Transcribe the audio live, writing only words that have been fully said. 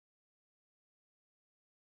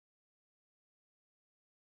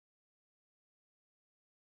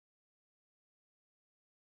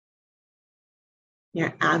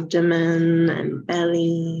your abdomen and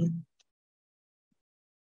belly.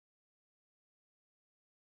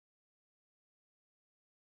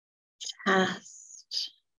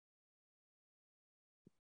 Chest.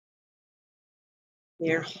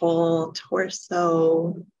 Your whole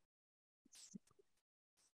torso.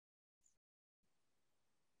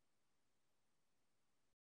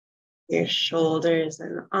 Your shoulders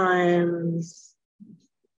and arms.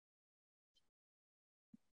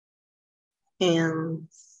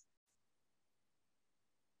 Hands.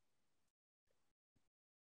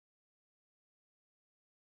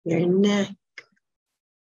 Your neck.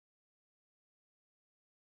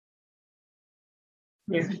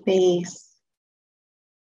 Your face.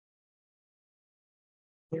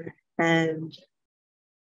 Your head.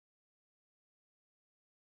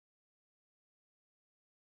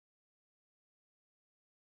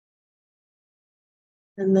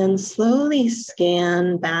 And then slowly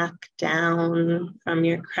scan back down from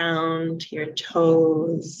your crown to your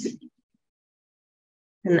toes.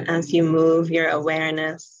 And as you move your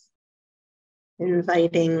awareness,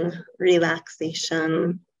 inviting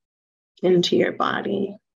relaxation into your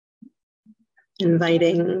body,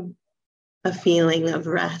 inviting a feeling of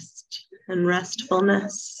rest and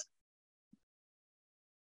restfulness.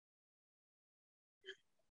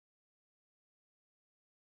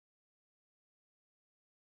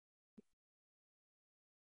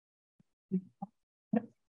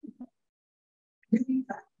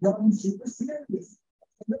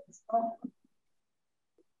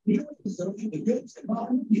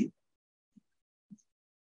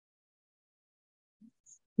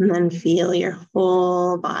 And then feel your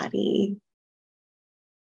whole body,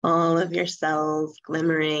 all of your cells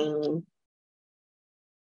glimmering,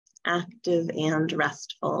 active and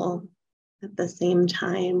restful at the same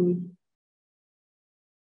time.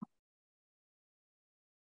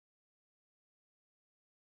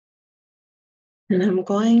 And I'm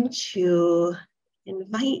going to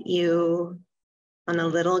invite you on a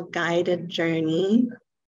little guided journey.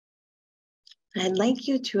 I'd like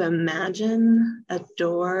you to imagine a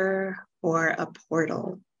door or a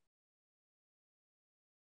portal.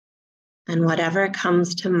 And whatever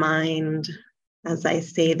comes to mind as I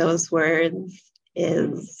say those words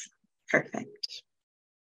is perfect.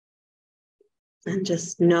 And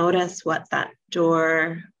just notice what that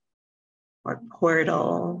door or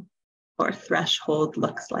portal or threshold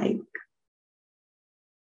looks like.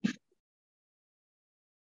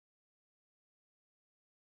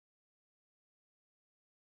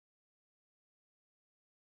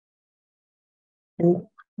 And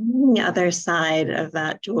on the other side of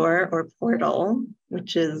that door or portal,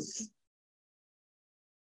 which is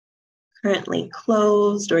currently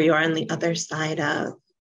closed or you're on the other side of,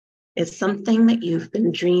 is something that you've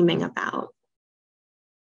been dreaming about.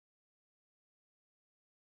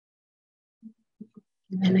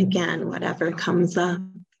 And again, whatever comes up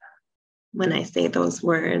when I say those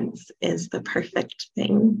words is the perfect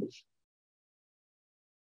thing.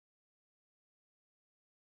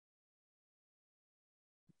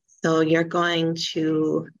 So you're going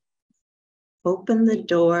to open the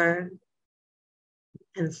door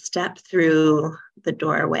and step through the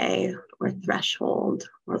doorway or threshold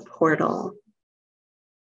or portal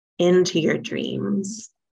into your dreams.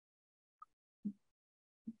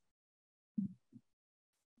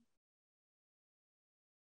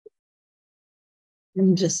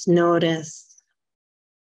 And just notice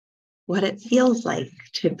what it feels like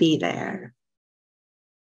to be there.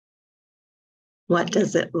 What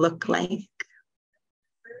does it look like?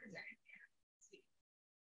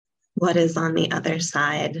 What is on the other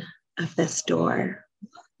side of this door?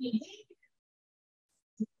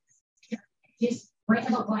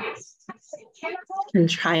 And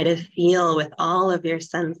try to feel with all of your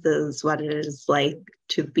senses what it is like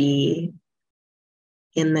to be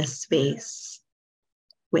in this space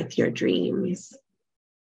with your dreams.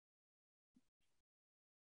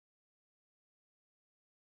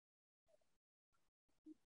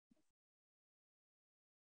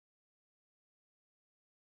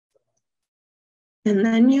 And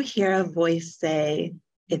then you hear a voice say,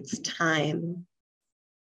 "It's time."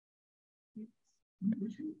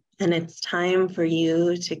 And it's time for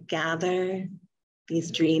you to gather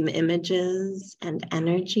these dream images and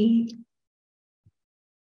energy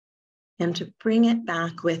and to bring it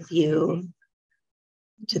back with you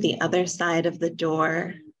to the other side of the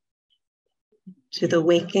door, to the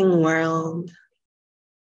waking world,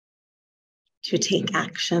 to take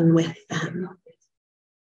action with them.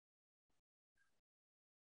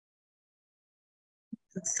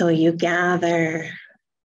 So you gather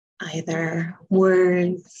either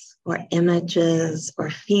words or images or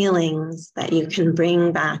feelings that you can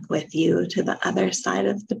bring back with you to the other side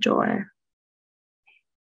of the door.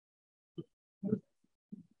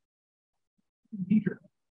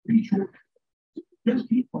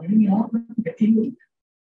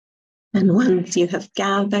 And once you have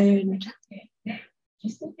gathered,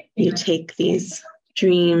 you take these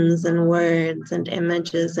dreams and words and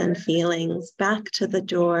images and feelings back to the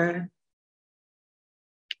door.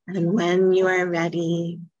 And when you are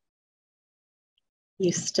ready,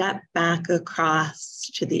 you step back across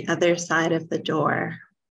to the other side of the door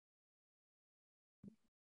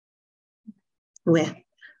with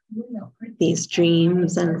these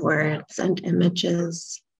dreams and words and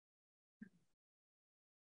images.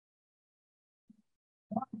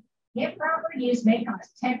 If proper use may cause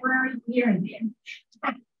temporary hearing damage.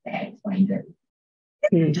 That explains it.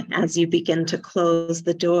 And as you begin to close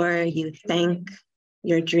the door, you thank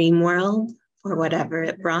your dream world for whatever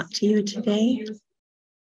it brought to you today.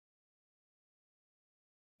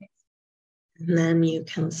 And then you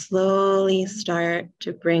can slowly start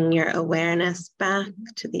to bring your awareness back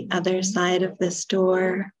to the other side of this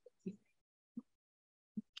door.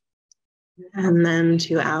 And then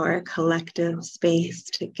to our collective space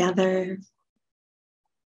together,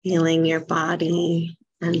 feeling your body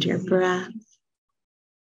and your breath.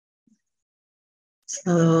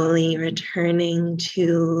 Slowly returning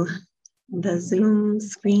to the Zoom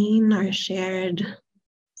screen, our shared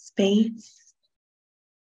space.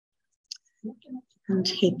 And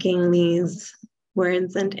taking these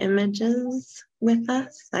words and images with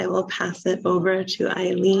us, I will pass it over to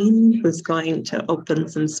Eileen, who's going to open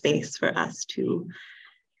some space for us to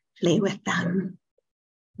play with them.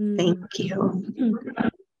 Thank you.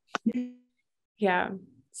 Yeah,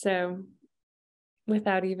 so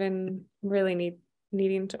without even really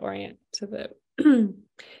needing to orient to the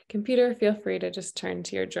computer, feel free to just turn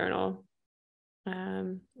to your journal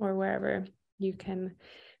or wherever you can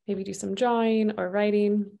maybe do some drawing or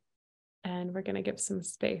writing. And we're going to give some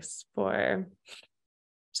space for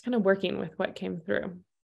just kind of working with what came through.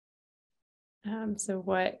 So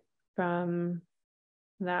what from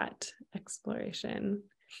that exploration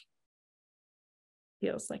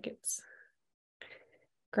feels like it's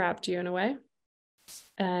grabbed you in a way.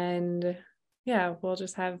 And yeah, we'll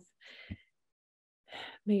just have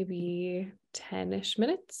maybe 10-ish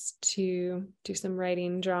minutes to do some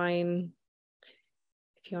writing, drawing.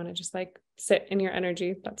 If you want to just like sit in your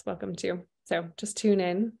energy, that's welcome too. So just tune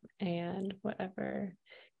in and whatever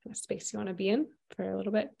kind of space you want to be in for a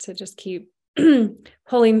little bit to just keep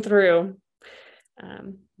pulling through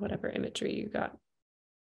whatever imagery you got.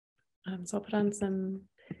 So I'll put on some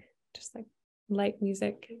just like light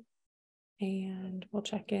music and we'll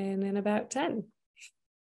check in about 10.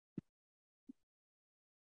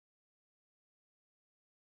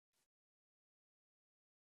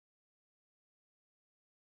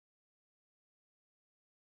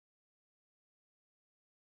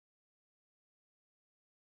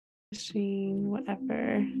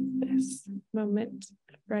 Whatever this moment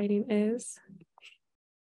of writing is.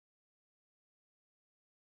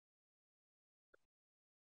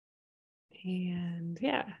 And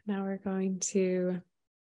yeah, now we're going to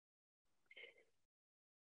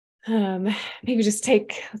maybe just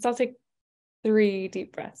let's all take 3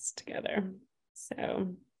 deep breaths together. So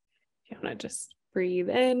if you want to just breathe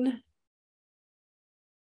in,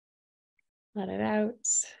 let it out.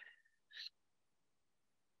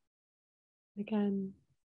 Again.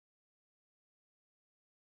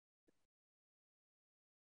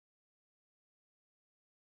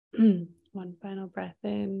 One final breath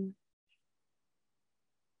in.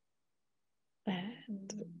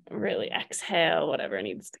 And really exhale whatever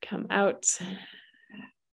needs to come out.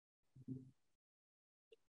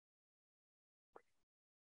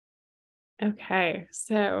 Okay,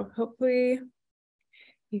 so hopefully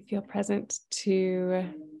you feel present to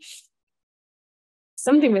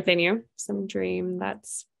something within you, some dream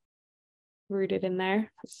that's rooted in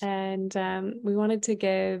there. And we wanted to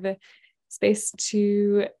give space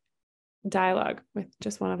to dialogue with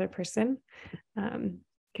just one other person.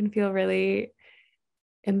 Can feel really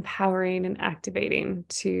empowering and activating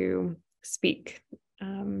to speak.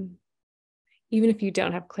 Even if you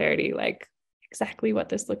don't have clarity, like exactly what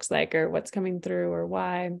this looks like or what's coming through or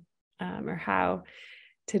why or how,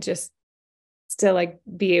 to just still like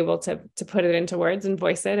be able to put it into words and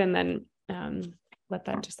voice it and then let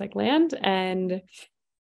that just like land. And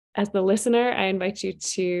as the listener, I invite you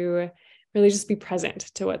to really just be present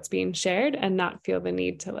to what's being shared and not feel the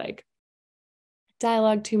need to like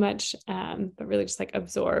dialogue too much, but really just like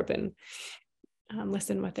absorb and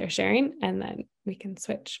listen what they're sharing, and then we can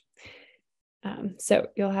switch. So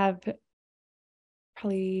you'll have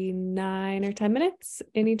probably 9 or 10 minutes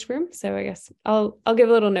in each room. So I guess I'll give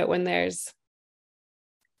a little note when there's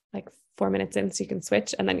like 4 minutes in, so you can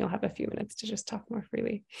switch, and then you'll have a few minutes to just talk more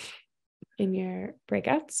freely in your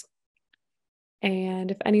breakouts.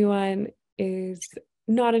 And if anyone is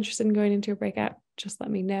not interested in going into a breakout, just let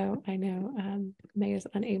me know. I know May is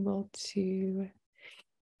unable to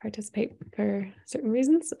participate for certain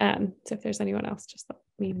reasons. So if there's anyone else, just let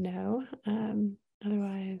me know.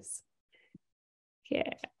 Otherwise,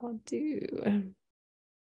 yeah, I'll do.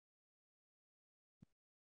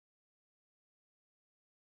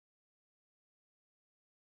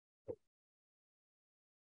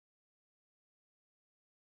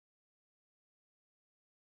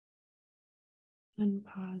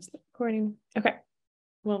 Unpause the recording. Okay.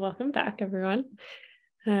 Well, welcome back, everyone.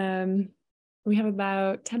 We have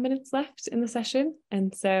about 10 minutes left in the session.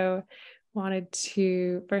 And so wanted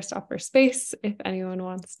to first offer space if anyone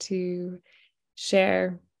wants to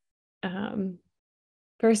share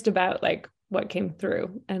first about like what came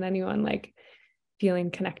through, and anyone like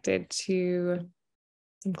feeling connected to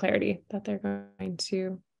some clarity that they're going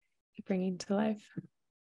to be bringing to life.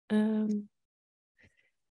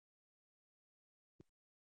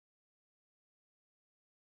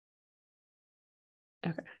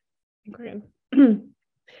 Okay, I think we're good.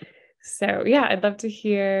 So yeah, I'd love to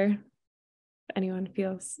hear if anyone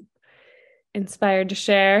feels inspired to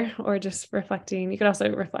share, or just reflecting. You could also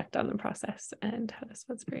reflect on the process and how this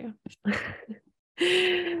was for you.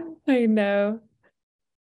 I know,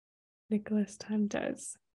 Nicholas, time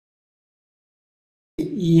does.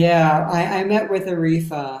 Yeah, I met with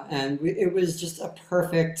Arifa, and it was just a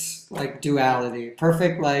perfect like duality,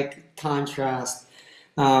 perfect like contrast.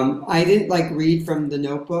 I didn't like read from the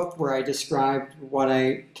notebook where I described what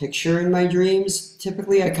I picture in my dreams.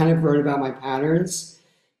 Typically, I kind of wrote about my patterns,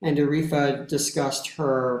 and Arifa discussed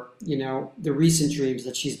her, the recent dreams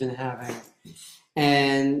that she's been having.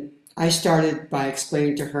 And I started by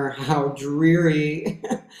explaining to her how dreary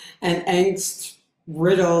and angst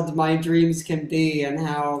riddled my dreams can be, and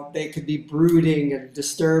how they could be brooding and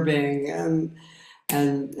disturbing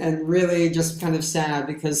and really just kind of sad,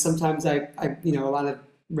 because sometimes I a lot of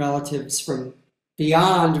relatives from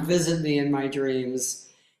beyond visit me in my dreams.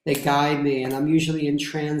 They guide me, and I'm usually in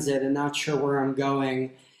transit and not sure where I'm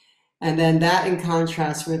going. And then that in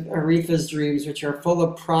contrast with Arifa's dreams, which are full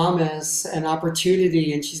of promise and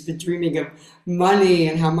opportunity. And she's been dreaming of money,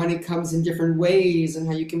 and how money comes in different ways, and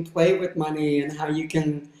how you can play with money, and how you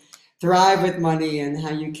can thrive with money, and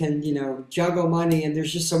how you can, juggle money. And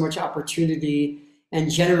there's just so much opportunity and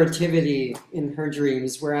generativity in her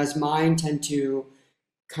dreams, whereas mine tend to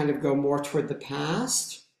kind of go more toward the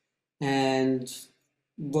past and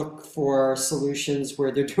look for solutions where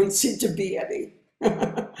there don't seem to be any.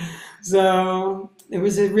 So it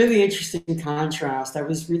was a really interesting contrast. I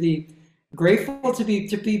was really grateful to be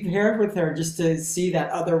paired with her, just to see that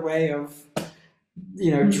other way of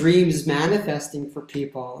dreams manifesting for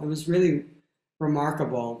people. It was really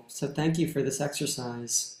remarkable. So thank you for this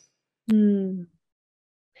exercise.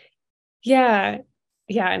 Yeah,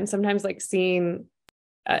 and sometimes like seeing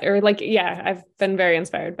I've been very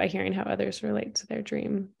inspired by hearing how others relate to their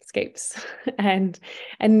dreamscapes and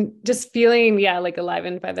just feeling, like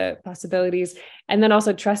enlivened by the possibilities, and then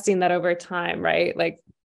also trusting that over time, right? Like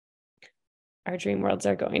our dream worlds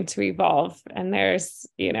are going to evolve, and there's,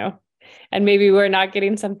 and maybe we're not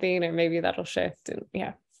getting something, or maybe that'll shift, and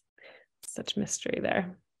such mystery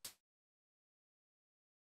there.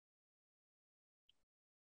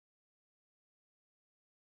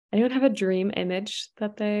 Anyone have a dream image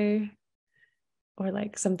that or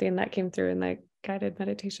like something that came through in like guided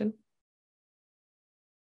meditation?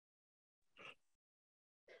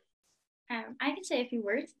 I can say a few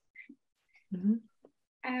words.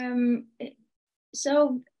 Mm-hmm.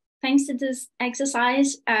 So thanks to this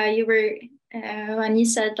exercise, you were when you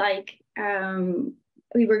said like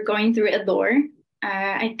we were going through a door,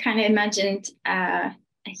 I kind of imagined a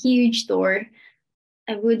huge door,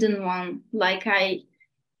 a wooden one, like I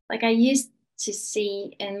used to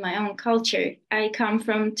see in my own culture. I come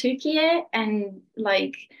from Turkey, and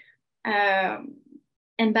like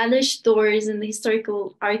embellished doors and the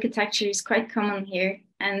historical architecture is quite common here,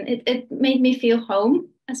 and it made me feel home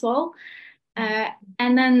as well.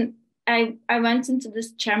 And then I went into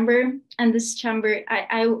this chamber, and this chamber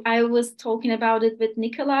I was talking about it with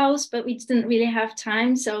Nikolaus, but we didn't really have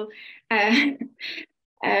time. So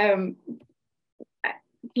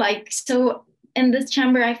so in this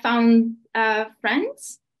chamber I found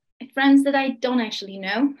friends that I don't actually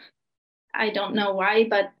know. I don't know why,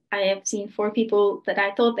 but I have seen 4 people that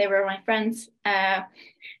I thought they were my friends.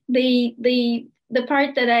 The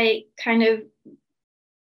part that I kind of,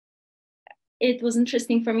 it was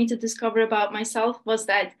interesting for me to discover about myself was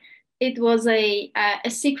that it was a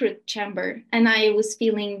secret chamber, and I was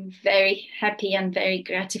feeling very happy and very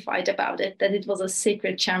gratified about it, that it was a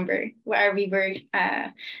secret chamber where we were,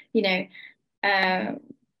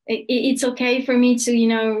 it's okay for me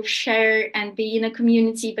to, share and be in a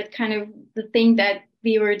community, but kind of the thing that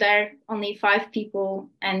we were there, only 5 people,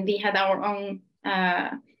 and we had our own,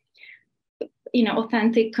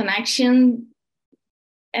 authentic connection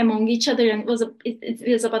among each other, and it was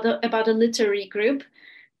about a literary group.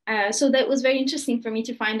 So that was very interesting for me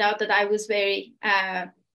to find out that I was very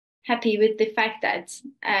happy with the fact that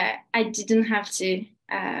I didn't have to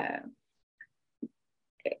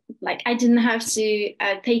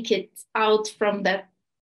take it out from that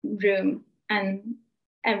room, and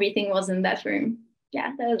everything was in that room.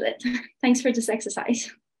 Yeah, that was it. Thanks for this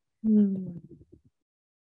exercise.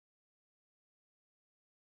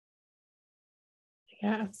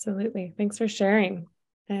 Yeah, absolutely. Thanks for sharing.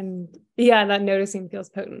 And yeah, that noticing feels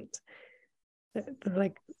potent. The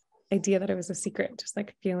like idea that it was a secret, just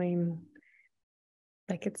like feeling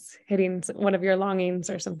like it's hitting one of your longings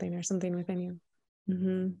or something within you.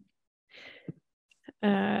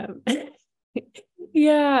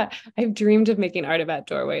 Yeah, I've dreamed of making art about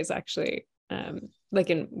doorways, actually, like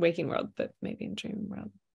in waking world, but maybe in dream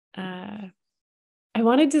world. I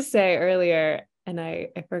wanted to say earlier, and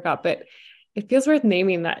I forgot, but it feels worth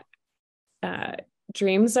naming that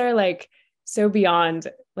dreams are like so beyond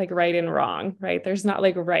like right and wrong, right? There's not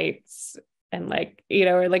like rights and like,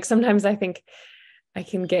 or like sometimes I think I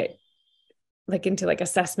can get like into like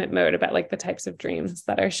assessment mode about like the types of dreams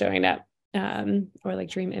that are showing up, or like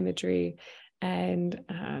dream imagery. And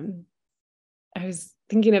I was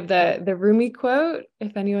thinking of the Rumi quote,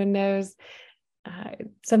 if anyone knows,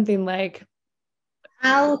 something like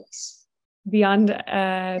Out. Beyond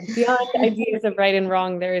ideas of right and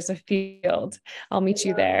wrong, there is a field. I'll meet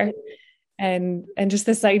you there. And just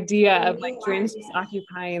this idea of like dreams just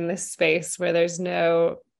occupying this space where there's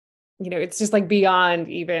no, it's just like beyond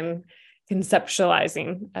even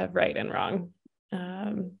conceptualizing of right and wrong.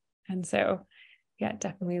 And so, yeah,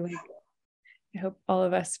 definitely, like, I hope all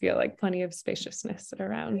of us feel like plenty of spaciousness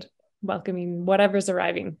around welcoming whatever's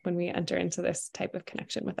arriving when we enter into this type of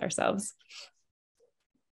connection with ourselves.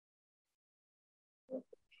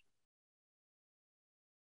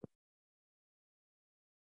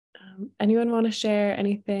 Anyone want to share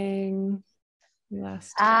anything?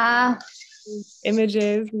 Last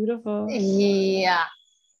images, beautiful. Yeah,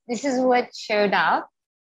 this is what showed up,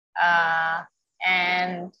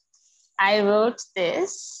 and I wrote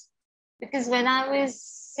this because when I was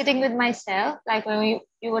sitting with myself, like when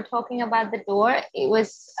you were talking about the door, it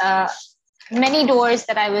was many doors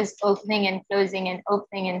that I was opening and closing and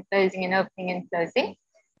opening and closing and opening and closing.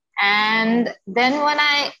 And then when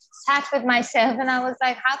I sat with myself and I was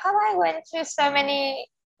like, how come I went through so many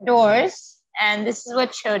doors? And this is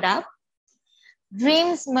what showed up.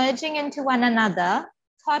 Dreams merging into one another,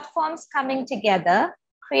 thought forms coming together,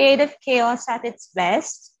 creative chaos at its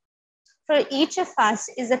best. For each of us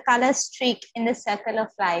is a color streak in the circle of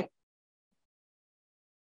life.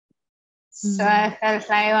 So I felt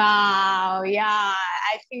like, wow, yeah,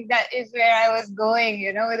 I think that is where I was going,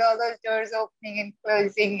 with all those doors opening and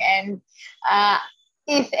closing. And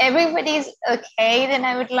if everybody's okay, then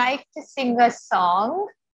I would like to sing a song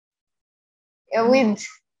with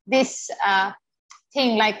this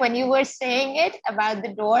thing. Like when you were saying it about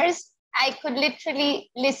the doors, I could literally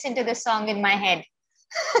listen to the song in my head.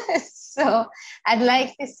 So I'd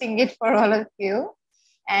like to sing it for all of you.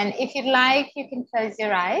 And if you'd like, you can close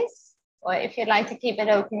your eyes. Or if you'd like to keep it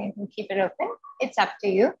open, you can keep it open. It's up to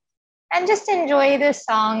you. And just enjoy the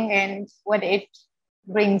song and what it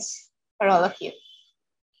brings for all of you.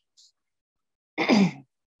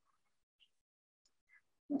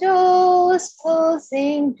 Doors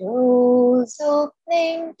closing, doors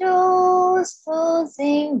opening, doors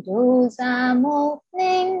closing, doors I'm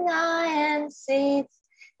opening. I am safe,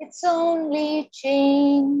 it's only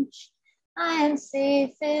change. I am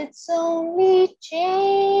safe, it's only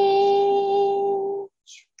change.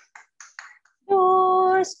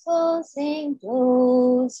 Doors closing,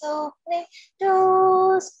 doors opening,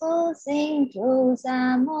 doors closing, doors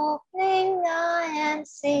I'm opening. I am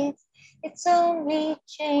safe, it's only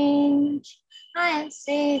change. I am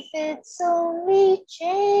safe, it's only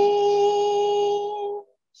change.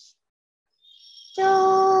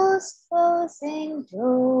 Doors closing,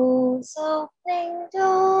 doors opening,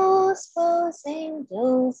 doors closing,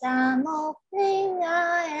 doors I'm opening.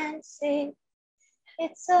 I am safe,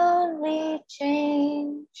 it's only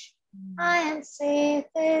change. I am safe,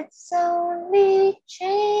 it's only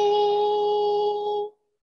change.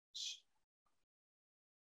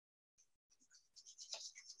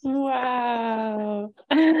 Wow.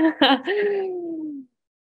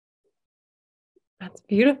 That's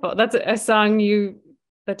beautiful. That's a song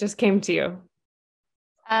that just came to you.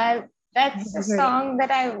 That's a song that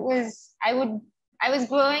I was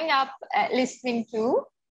growing up listening to,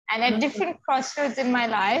 and at different crossroads in my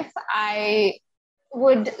life, I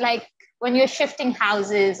would, like, when you're shifting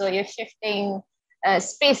houses or you're shifting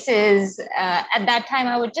spaces, at that time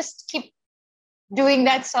I would just keep doing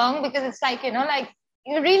that song, because it's like, like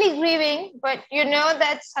you're really grieving, but you know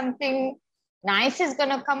that something nice is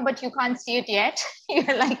gonna come, but you can't see it yet.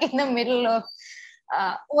 You're like in the middle of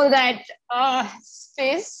all that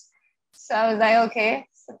space. So I was like, okay,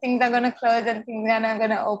 so things are gonna close and things are not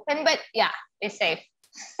gonna open, but yeah, we're safe.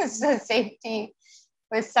 So safety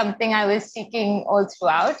was something I was seeking all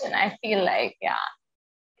throughout, and I feel like, yeah,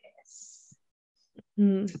 yes.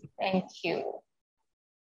 Thank you.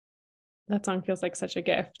 That song feels like such a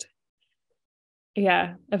gift.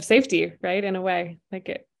 Yeah, of safety, right? In a way, like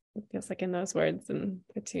it feels like in those words and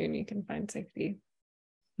the tune, you can find safety.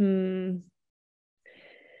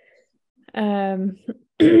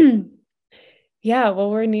 Yeah, well,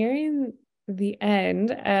 we're nearing the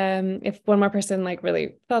end. If one more person like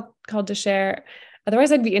really felt called to share,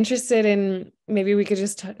 otherwise I'd be interested in, maybe we could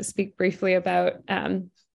just speak briefly about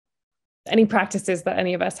any practices that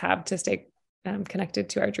any of us have to stay connected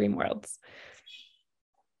to our dream worlds.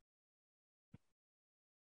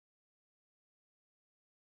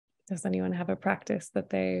 Does anyone have a practice that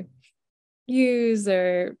they use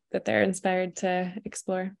or that they're inspired to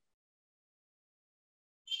explore?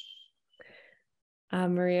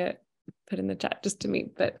 Maria put in the chat just to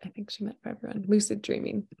meet, but I think she meant for everyone. Lucid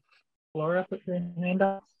dreaming. Flora, put your hand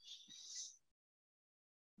up.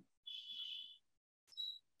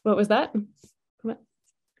 What was that? I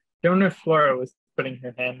don't know if Flora was putting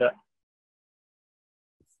her hand up.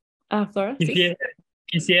 Flora.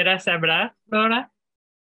 ¿Quisieras hablar, Flora?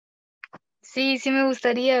 Sí, sí me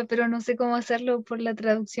gustaría, pero no sé cómo hacerlo por la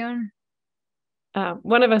traducción.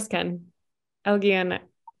 One of us can. Alguien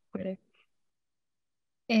puede.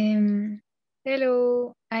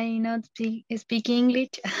 Hello, I not speak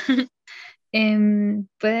English. ¿Pueden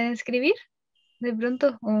escribir de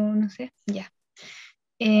pronto? O no sé, ya.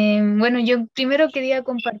 Bueno, yo primero quería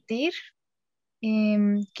compartir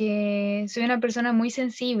que soy una persona muy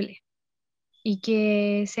sensible y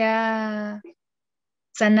que se ha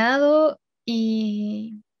sanado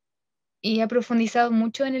y ha profundizado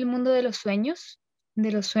mucho en el mundo de los sueños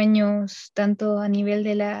tanto a nivel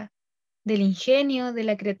del ingenio, de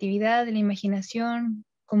la creatividad, de la imaginación,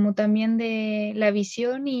 como también de la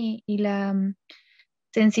visión y la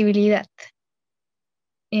sensibilidad.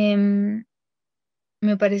 Me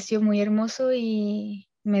pareció muy hermoso y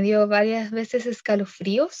me dio varias veces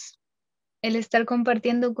escalofríos el estar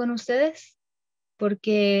compartiendo con ustedes,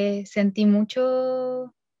 porque sentía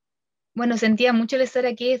mucho el estar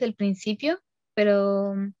aquí desde el principio,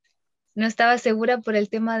 pero no estaba segura por el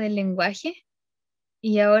tema del lenguaje,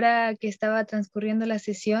 y ahora que estaba transcurriendo la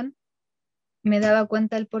sesión me daba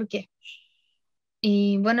cuenta del por qué.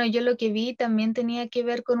 Y bueno, yo lo que vi también tenía que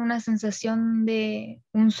ver con una sensación de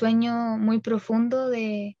un sueño muy profundo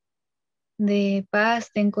de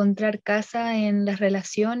paz, de encontrar casa en las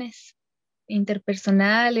relaciones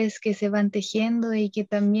interpersonales que se van tejiendo y que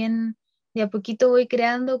también de a poquito voy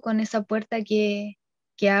creando con esa puerta que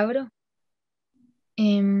abro.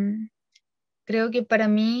 Creo que para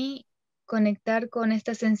mí conectar con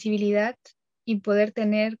esta sensibilidad y poder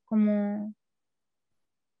tener como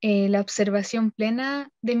la observación plena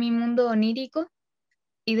de mi mundo onírico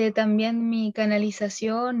y de también mi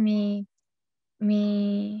canalización, mi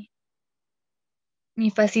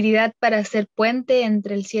facilidad para hacer puente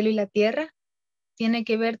entre el cielo y la tierra, tiene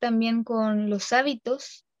que ver también con los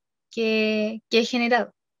hábitos que he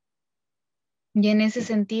generado. Y en ese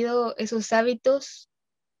sentido, esos hábitos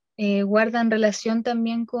guardan relación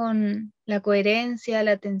también con la coherencia,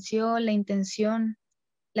 la atención, la intención,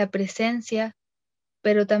 la presencia,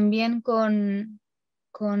 pero también con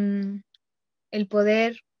el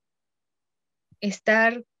poder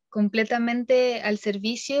estar completamente al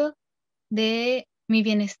servicio de mi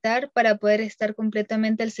bienestar para poder estar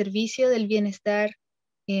completamente al servicio del bienestar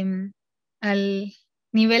al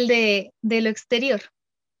nivel de lo exterior.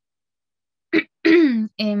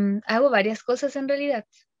 Hago varias cosas en realidad,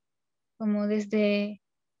 como desde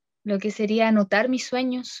lo que sería anotar mis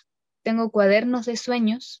sueños. Tengo cuadernos de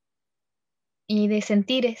sueños y de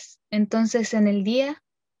sentires. Entonces en el día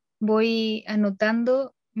voy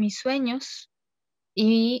anotando mis sueños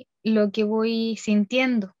y lo que voy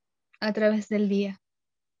sintiendo a través del día.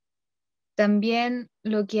 También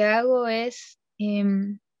lo que hago es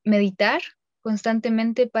meditar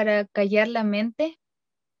constantemente para callar la mente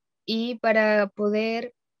y para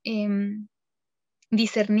poder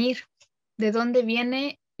discernir de dónde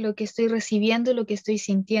viene lo que estoy recibiendo y lo que estoy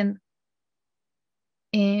sintiendo.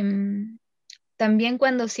 También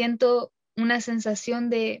cuando siento una sensación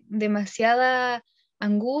de demasiada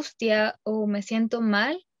angustia o me siento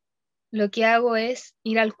mal, lo que hago es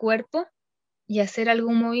ir al cuerpo y hacer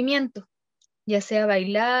algún movimiento, ya sea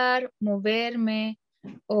bailar, moverme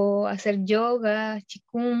o hacer yoga,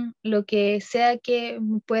 qigong, lo que sea que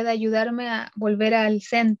pueda ayudarme a volver al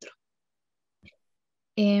centro.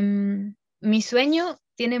 Mi sueño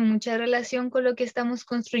tiene mucha relación con lo que estamos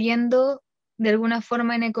construyendo de alguna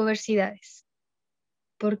forma en Ecoversidades,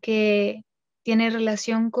 porque tiene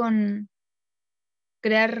relación con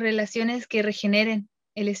crear relaciones que regeneren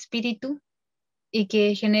el espíritu y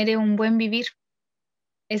que genere un buen vivir.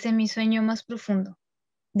 Ese es mi sueño más profundo,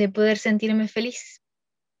 de poder sentirme feliz.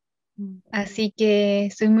 Así que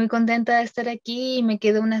estoy muy contenta de estar aquí y me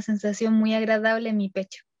quedó una sensación muy agradable en mi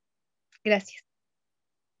pecho. Gracias.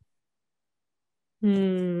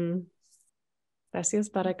 Gracias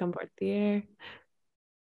para compartir.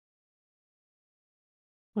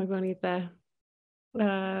 Muy bonita.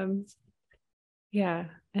 Yeah,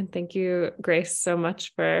 and thank you, Grace, so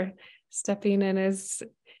much for stepping in as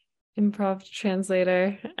improv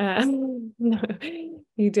translator.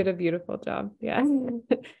 You did a beautiful job. Yeah,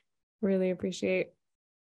 really appreciate.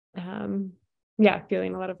 Feeling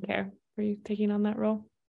a lot of care for you taking on that role.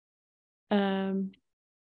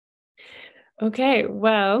 Okay,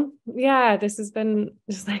 well, yeah, this has been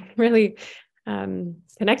just like really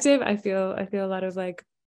connective. I feel a lot of like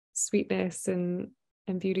sweetness and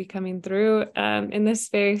beauty coming through in this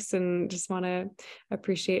space, and just want to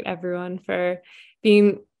appreciate everyone for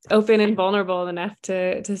being open and vulnerable enough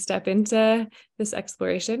to step into this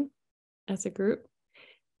exploration as a group.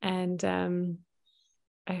 And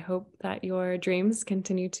I hope that your dreams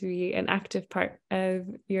continue to be an active part of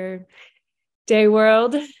your day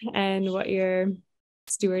world and what you're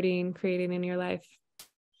stewarding, creating in your life.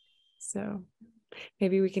 So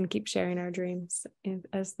maybe we can keep sharing our dreams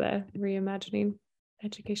as the Reimagining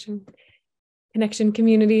Education Connection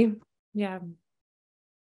community. Yeah.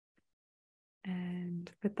 And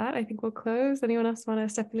with that, I think we'll close. Anyone else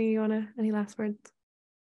Stephanie, any last words?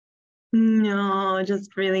 No,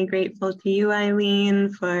 just really grateful to you,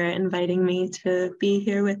 Eileen, for inviting me to be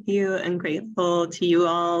here with you, and grateful to you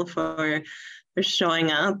all for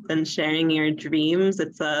showing up and sharing your dreams.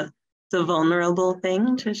 It's a vulnerable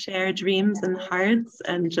thing to share dreams and hearts,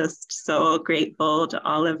 and just so grateful to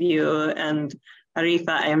all of you. And Arifa,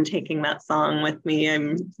 I am taking that song with me.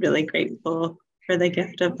 I'm really grateful for the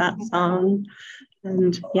gift of that song.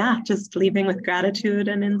 And yeah, just leaving with gratitude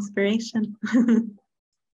and inspiration.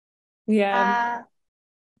 Yeah.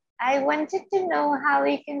 I wanted to know how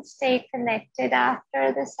we can stay connected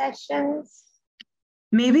after the sessions.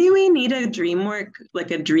 Maybe we need a dream work,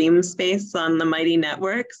 like a dream space on the Mighty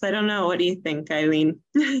Networks. I don't know. What do you think, Eileen?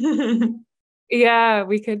 Yeah,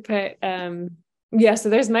 we could put, so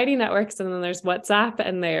there's Mighty Networks and then there's WhatsApp,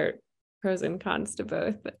 and there are pros and cons to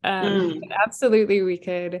both. Absolutely, we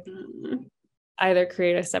could either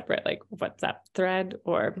create a separate like WhatsApp thread,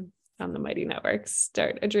 or on the Mighty Networks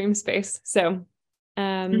start a dream space. So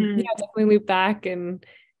definitely loop back. And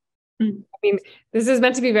I mean, this is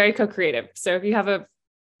meant to be very co-creative, so if you have a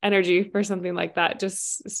energy for something like that,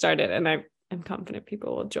 just start it, and I'm confident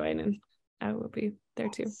people will join, and I will be there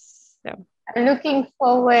too. So I'm looking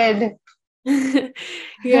forward.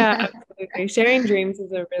 Yeah, absolutely. Sharing dreams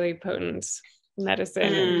is a really potent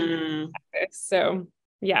medicine. So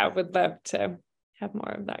yeah, would love to have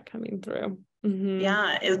more of that coming through.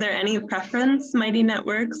 Yeah. Is there any preference, Mighty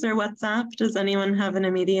Networks or WhatsApp? Does anyone have an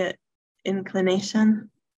immediate inclination?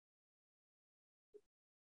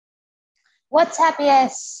 WhatsApp,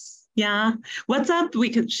 yes. Yeah. WhatsApp, we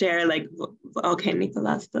could share like, okay,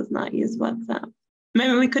 Nicolas does not use WhatsApp.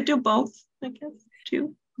 Maybe we could do both, I guess,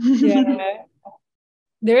 too. Yeah.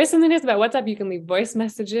 There is something nice about WhatsApp. You can leave voice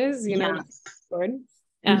messages, maybe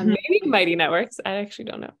Mighty Networks. I actually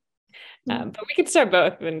don't know. But we could start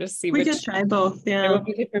both and just see we could try both. Yeah. There will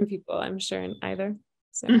be different people, I'm sure, in either.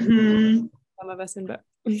 So some of us in both.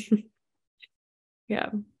 Yeah.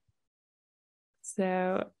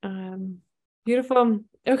 So beautiful.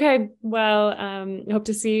 Okay. Well, I hope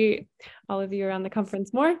to see all of you around the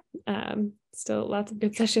conference more. Still lots of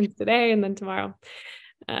good sessions today, and then tomorrow.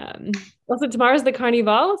 Also tomorrow's the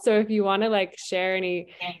Carnival. So if you want to like share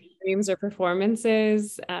any streams or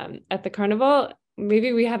performances at the carnival.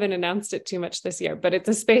 Maybe we haven't announced it too much this year, but it's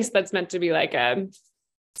a space that's meant to be like a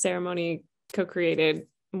ceremony co-created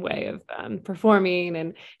way of performing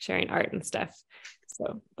and sharing art and stuff.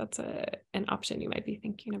 So that's an option you might be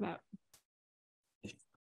thinking about.